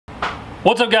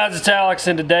What's up guys, it's Alex,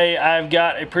 and today I've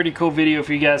got a pretty cool video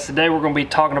for you guys. Today we're going to be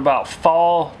talking about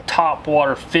fall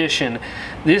topwater fishing.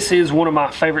 This is one of my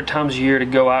favorite times of year to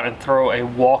go out and throw a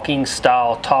walking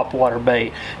style topwater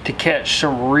bait to catch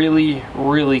some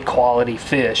really quality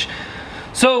fish.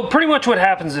 So pretty much what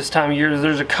happens this time of year is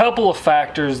there's a couple of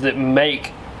factors that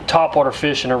make topwater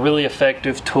fishing a really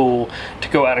effective tool to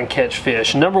go out and catch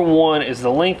fish. Number one is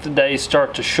the length of days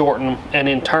start to shorten, and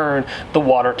in turn the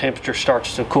water temperature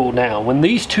starts to cool down. When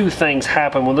these two things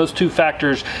happen, when those two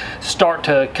factors start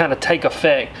to kind of take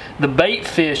effect, the bait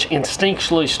fish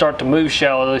instinctually start to move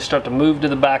shallow. They start to move to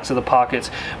the backs of the pockets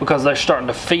because they're starting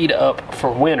to feed up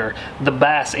for winter. The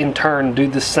bass in turn do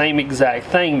the same exact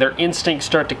thing. Their instincts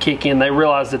start to kick in. They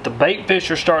realize that the bait fish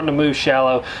are starting to move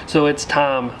shallow, so it's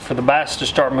time for the bass to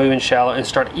start moving shallow and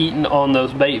start eating on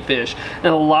those bait fish. And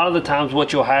a lot of the times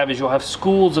what you'll have is you'll have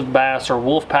schools of bass or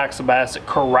wolf packs of bass that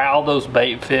corral those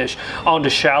bait fish onto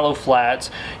shallow flats,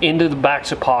 into the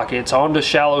backs of pockets, onto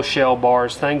shallow shell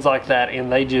bars, things like that,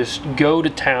 and they just go to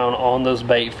town on those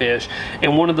bait fish.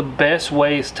 And one of the best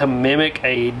ways to mimic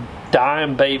a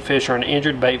dying bait fish or an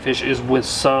injured bait fish is with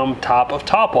some type of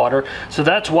topwater. So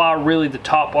that's why really the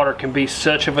topwater can be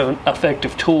such of an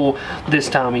effective tool this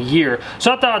time of year.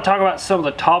 So I thought I'd talk about some of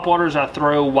the topwaters I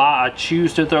throw, why I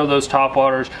choose to throw those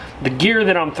topwaters, the gear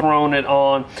that I'm throwing it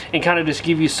on, and kind of just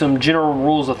give you some general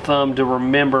rules of thumb to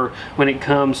remember when it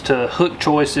comes to hook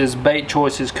choices, bait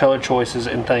choices, color choices,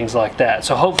 and things like that.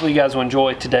 So hopefully you guys will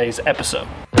enjoy today's episode.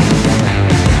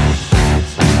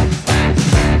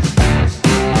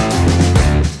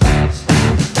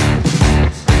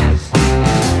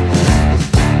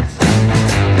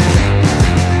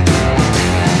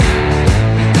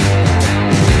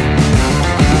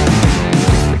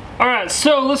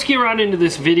 So let's get right into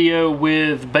this video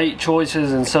with bait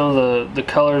choices and some of the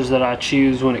colors that I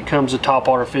choose when it comes to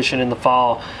topwater fishing in the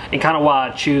fall, and kind of why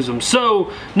I choose them.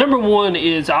 So number one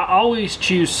is I always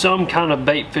choose some kind of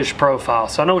bait fish profile.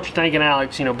 So I know what you're thinking,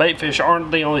 Alex, you know, bait fish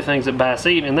aren't the only things that bass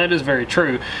eat, and that is very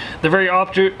true. They're very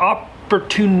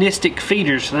opportunistic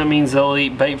feeders, so that means they'll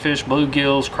eat bait fish,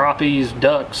 bluegills, crappies,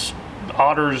 ducks,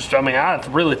 otters. I mean, I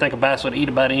really think a bass would eat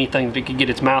about anything that it could get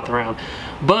its mouth around.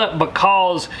 But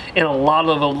because in a lot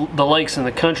of the lakes in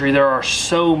the country there are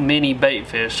so many bait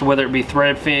fish, whether it be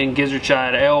threadfin,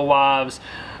 gizzardshad, alewives,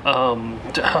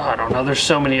 I don't know, there's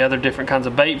so many other different kinds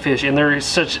of bait fish, and there is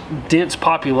such dense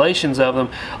populations of them.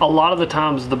 A lot of the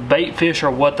times the bait fish are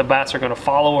what the bass are going to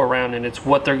follow around, and it's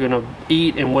what they're going to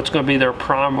eat and what's going to be their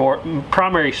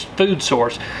primary food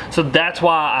source. So that's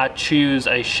why I choose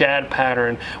a shad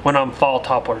pattern when I'm fall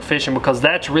topwater fishing, because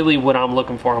that's really what I'm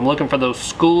looking for. I'm looking for those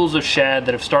schools of shad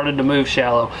that have started to move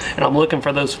shallow, and I'm looking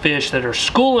for those fish that are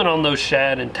schooling on those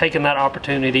shad and taking that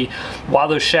opportunity while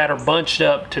those shad are bunched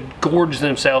up to gorge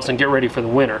themselves and get ready for the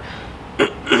winter.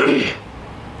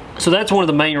 So that's one of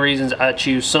the main reasons I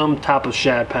choose some type of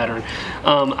shad pattern.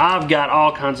 I've got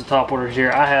all kinds of topwaters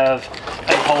here. I have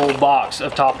a whole box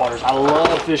of topwaters. I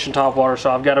love fishing topwater,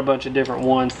 so I've got a bunch of different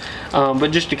ones. But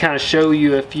just to kind of show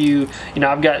you a few, you know,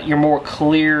 I've got your more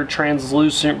clear,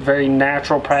 translucent, very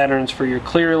natural patterns for your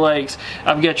clear lakes.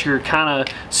 I've got your kind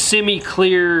of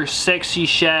semi-clear, sexy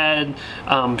shad,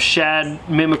 shad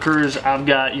mimickers. I've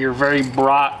got your very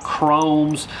bright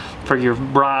chromes for your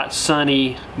bright,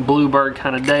 sunny, bluebird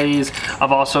kind of days.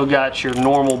 I've also got your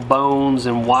normal bones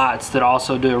and whites that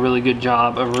also do a really good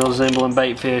job of resembling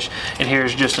bait fish. And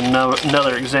here's just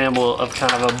another example of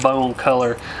kind of a bone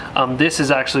color. This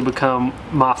has actually become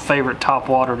my favorite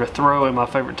topwater to throw and my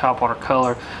favorite topwater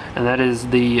color, and that is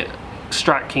the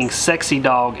Strike King Sexy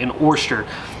Dog in Oyster.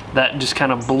 That just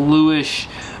kind of bluish,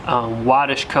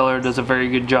 whitish color does a very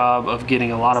good job of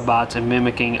getting a lot of bites and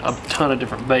mimicking a ton of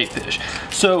different bait fish.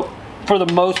 So for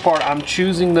the most part, I'm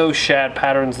choosing those shad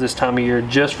patterns this time of year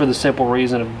just for the simple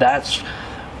reason of that's,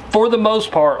 for the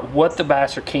most part, what the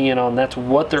bass are keying on. That's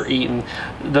what they're eating.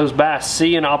 Those bass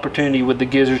see an opportunity with the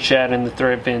gizzard shad and the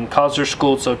threadfin because they're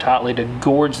schooled so tightly to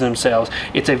gorge themselves.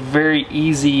 It's a very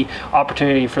easy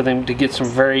opportunity for them to get some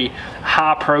very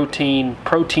high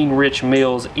protein rich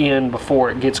meals in before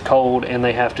it gets cold, and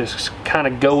they have to kind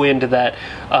of go into that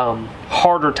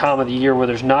harder time of the year where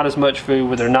there's not as much food,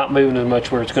 where they're not moving as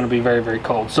much, where it's going to be very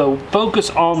cold. So focus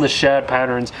on the shad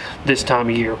patterns this time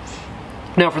of year.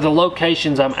 Now for the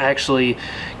locations I'm actually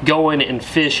going and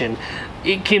fishing,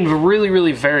 it can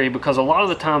really vary, because a lot of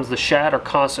the times the shad are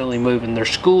constantly moving. They're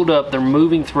schooled up, they're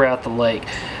moving throughout the lake.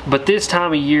 But this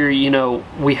time of year, you know,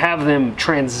 we have them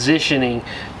transitioning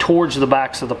towards the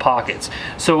backs of the pockets.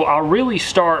 So I'll really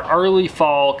start early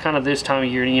fall, kind of this time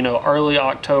of year, you know, early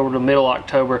October to middle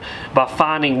October, by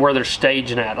finding where they're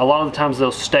staging at. A lot of the times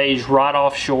they'll stage right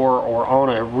offshore or on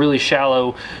a really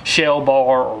shallow shell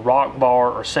bar or rock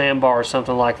bar or sandbar or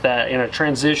something like that, in a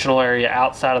transitional area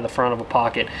outside of the front of a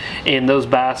pocket. And those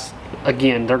bass,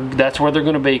 again, that's where they're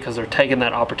going to be, because they're taking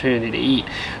that opportunity to eat.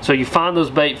 So you find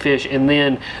those bait fish, and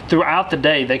then throughout the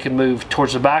day they can move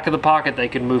towards the back of the pocket, they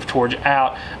can move towards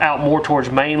out more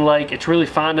towards main lake. It's really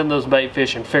finding those bait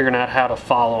fish and figuring out how to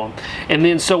follow them. And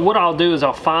then so what I'll do is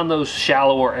I'll find those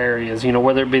shallower areas, you know,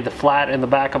 whether it be the flat in the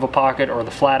back of a pocket or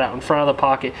the flat out in front of the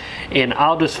pocket, and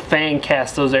I'll just fan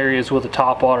cast those areas with a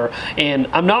topwater. And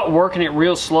I'm not working it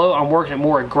real slow, I'm working it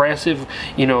more aggressive,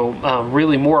 you know,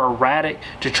 really more erratic,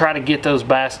 to try to get those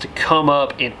bass to come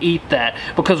up and eat that.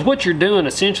 Because what you're doing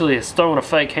essentially is throwing a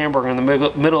fake hamburger in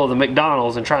the middle of the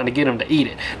McDonald's and trying to get them to eat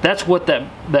it. That's what that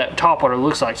topwater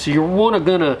looks like. So you're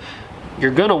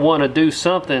gonna want to do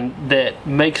something that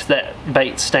makes that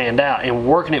bait stand out, and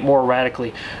working it more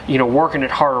erratically, you know, working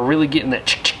it harder, really getting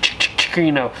that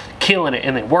you know, killing it,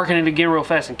 and then working it again real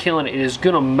fast and killing it. It is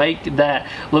going to make that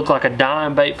look like a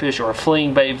dying bait fish or a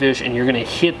fleeing bait fish, and you're going to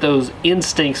hit those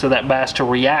instincts of that bass to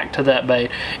react to that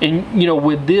bait. And you know,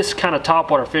 with this kind of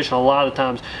topwater fishing, a lot of the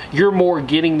times you're more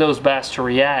getting those bass to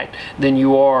react than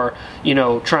you are, you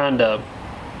know, trying to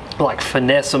like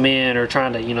finesse them in, or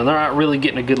trying to, you know, they're not really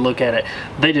getting a good look at it.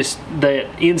 They just, that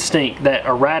instinct, that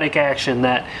erratic action,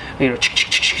 that, you know,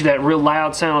 that real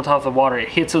loud sound on top of the water, it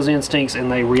hits those instincts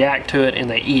and they react to it and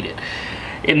they eat it.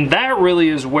 And that really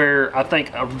is where I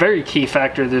think a very key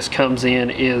factor of this comes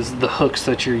in, is the hooks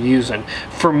that you're using.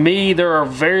 For me, there are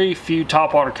very few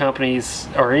topwater companies,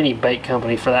 or any bait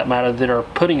company for that matter, that are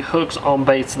putting hooks on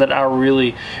baits that I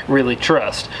really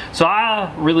trust. So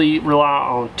I really rely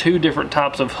on two different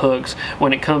types of hooks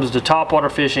when it comes to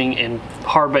topwater fishing and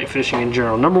hard bait fishing in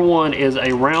general. Number one is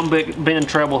a round bend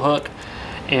treble hook,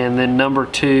 and then number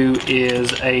two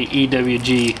is a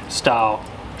EWG style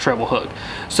treble hook.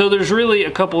 So there's really a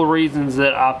couple of reasons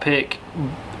that I pick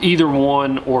either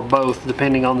one or both,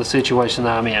 depending on the situation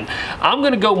that I'm in. I'm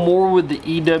going to go more with the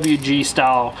EWG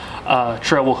style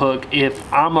treble hook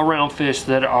if I'm around fish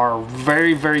that are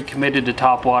very committed to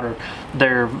topwater.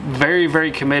 They're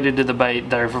very committed to the bait.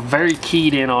 They're very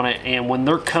keyed in on it, and when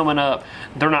they're coming up,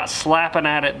 they're not slapping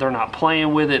at it, they're not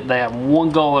playing with it. They have one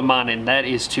goal in mind, and that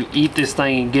is to eat this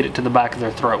thing and get it to the back of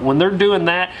their throat. When they're doing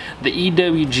that, the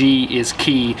EWG is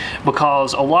key,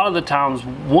 because a lot of the times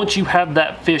once you have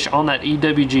that fish on that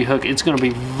EWG hook, it's going to be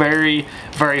very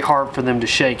hard for them to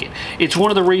shake it. It's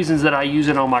one of the reasons that I use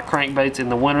it on my crankbaits in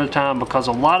the winter time, because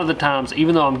a lot of the times,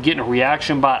 even though I'm getting a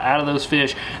reaction bite out of those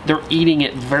fish, they're eating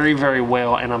it very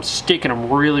well, and I'm sticking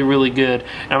them really good,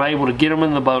 and I'm able to get them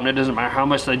in the boat, and it doesn't matter how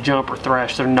much they jump or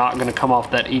thrash, they're not going to come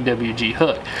off that EWG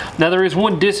hook. Now there is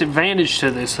one disadvantage to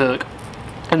this hook,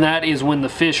 and that is when the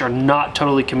fish are not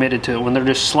totally committed to it, when they're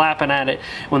just slapping at it,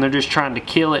 when they're just trying to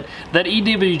kill it. That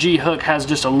EWG hook has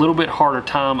just a little bit harder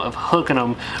time of hooking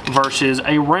them versus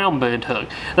a round bend hook.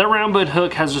 That round bend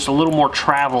hook has just a little more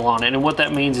travel on it, and what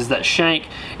that means is that shank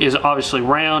is obviously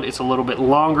round, it's a little bit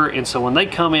longer, and so when they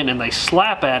come in and they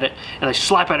slap at it, and they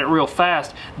slap at it real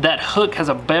fast, that hook has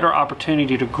a better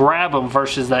opportunity to grab them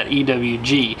versus that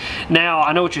EWG. Now,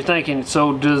 I know what you're thinking,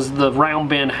 so does the round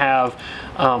bend have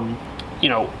you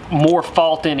know, more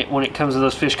fault in it when it comes to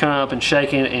those fish coming up and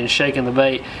shaking the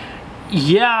bait?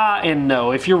 Yeah and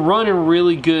no. If you're running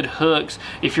really good hooks,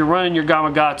 if you're running your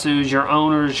Gamakatsus, your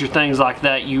owners, your things like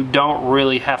that, you don't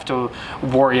really have to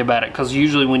worry about it, because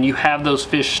usually when you have those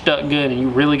fish stuck good and you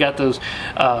really got those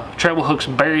treble hooks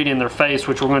buried in their face,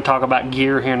 which we're going to talk about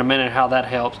gear here in a minute, how that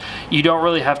helps, you don't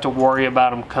really have to worry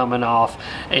about them coming off.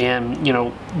 And you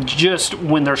know, just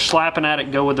when they're slapping at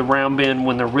it, go with the round bend.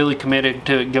 When they're really committed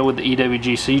to it, go with the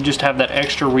EWG. So you just have that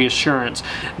extra reassurance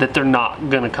that they're not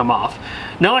going to come off.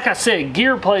 Now, like I said,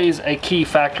 gear plays a key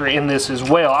factor in this as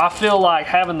well. I feel like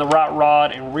having the right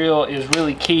rod and reel is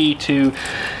really key to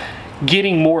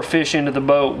getting more fish into the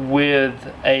boat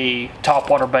with a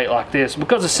topwater bait like this,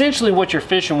 because essentially what you're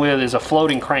fishing with is a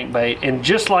floating crankbait, and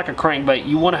just like a crankbait,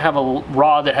 you want to have a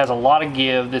rod that has a lot of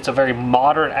give, that's a very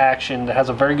moderate action, that has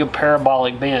a very good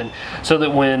parabolic bend, so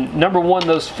that when, number one,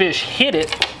 those fish hit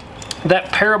it,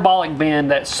 that parabolic bend,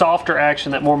 that softer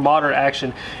action, that more moderate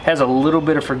action has a little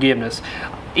bit of forgiveness.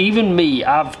 Even me,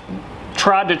 I've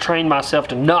tried to train myself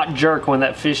to not jerk when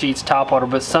that fish eats topwater,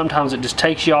 but sometimes it just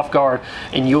takes you off guard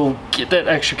and you'll get that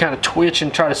extra kind of twitch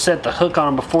and try to set the hook on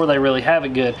them before they really have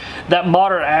it good. That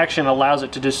moderate action allows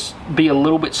it to just be a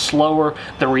little bit slower.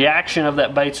 The reaction of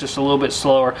that bait's just a little bit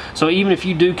slower. So even if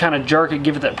you do kind of jerk it,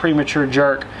 give it that premature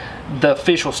jerk, the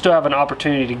fish will still have an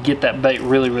opportunity to get that bait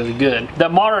really, really good.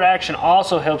 That moderate action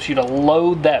also helps you to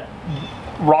load that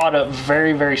rod up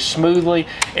very, very smoothly.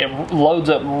 It loads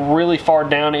up really far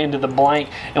down into the blank,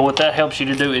 and what that helps you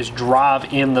to do is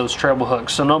drive in those treble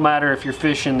hooks. So no matter if you're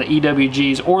fishing the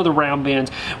EWGs or the round bends,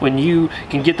 when you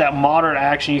can get that moderate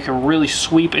action, you can really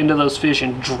sweep into those fish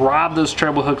and drive those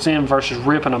treble hooks in versus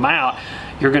ripping them out.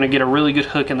 You're going to get a really good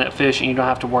hook in that fish and you don't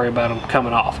have to worry about them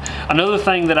coming off. Another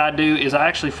thing that I do is I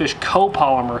actually fish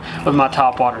copolymer with my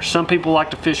topwater. Some people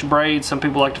like to fish braids, some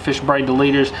people like to fish braid to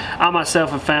leaders. I myself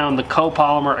have found the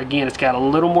copolymer, again, it's got a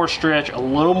little more stretch, a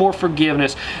little more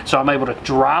forgiveness, so I'm able to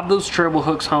drive those treble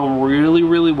hooks home really,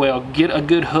 really well, get a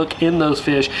good hook in those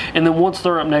fish, and then once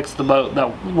they're up next to the boat,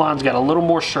 that line's got a little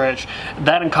more stretch.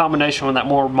 That in combination with that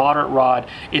more moderate rod,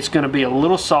 it's going to be a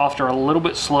little softer, a little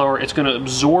bit slower. It's going to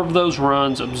absorb those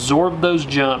runs, absorb those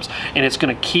jumps, and it's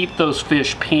going to keep those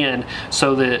fish pinned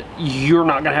so that you're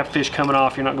not going to have fish coming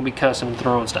off. You're not going to be cussing and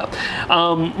throwing stuff.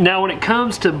 Now when it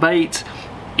comes to baits,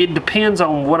 it depends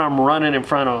on what I'm running in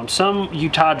front of them. Some you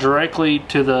tie directly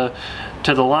to the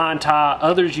line tie,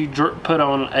 others you put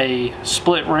on a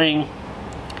split ring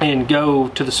and go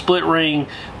to the split ring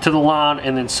to the line,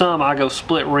 and then some I go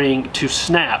split ring to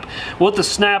snap. What the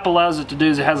snap allows it to do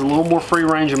is it has a little more free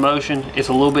range of motion. It's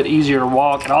a little bit easier to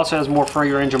walk. It also has more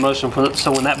free range of motion,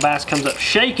 so when that bass comes up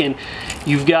shaking,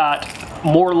 you've got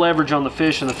more leverage on the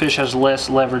fish and the fish has less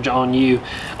leverage on you.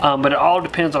 But it all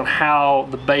depends on how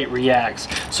the bait reacts.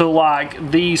 So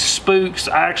like these spooks,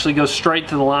 I actually go straight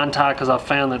to the line tie because I've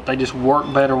found that they just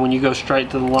work better when you go straight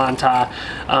to the line tie.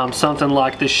 Something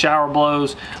like this shower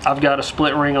blows, I've got a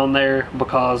split ring on there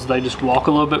because they just walk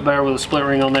a little bit better with a split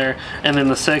ring on there. And then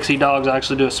the sexy dogs, I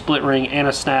actually do a split ring and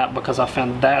a snap because I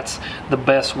found that's the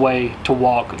best way to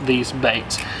walk these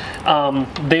baits.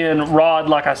 Then rod,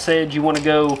 like I said, you want to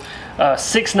go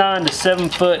 6'9" to 7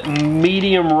 foot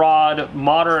medium rod,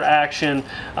 moderate action.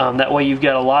 That way you've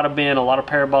got a lot of bend, a lot of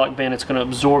parabolic bend. It's going to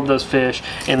absorb those fish.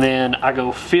 And then I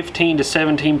go 15 to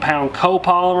 17 pound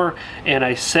copolymer and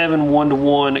a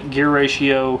 7:1 gear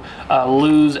ratio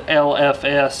Lew's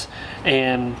LFS.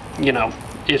 And you know,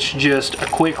 it's just a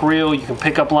quick reel. You can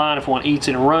pick up line if one eats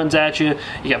it and runs at you.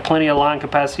 You got plenty of line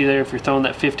capacity there if you're throwing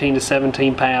that 15 to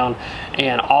 17 pound.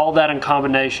 And all that in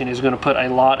combination is going to put a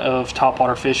lot of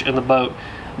topwater fish in the boat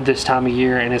this time of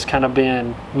year, and it's kind of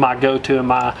been my go-to and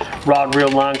my rod reel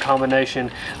line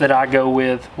combination that I go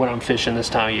with when I'm fishing this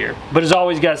time of year. But as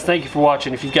always, guys, thank you for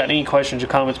watching. If you've got any questions or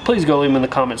comments, please go leave them in the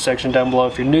comment section down below.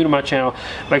 If you're new to my channel,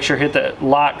 make sure to hit that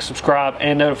like, subscribe,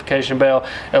 and notification bell.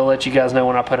 It'll let you guys know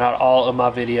when I put out all of my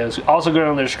videos. Also, go down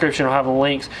in the description. I'll have the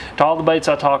links to all the baits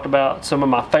I talked about, some of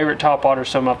my favorite topwaters,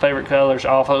 some of my favorite colors.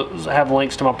 I'll also have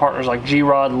links to my partners like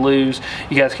G-Rod, Lew's.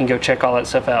 You guys can go check all that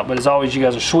stuff out. But as always, you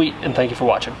guys are sweet, and thank you for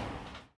watching.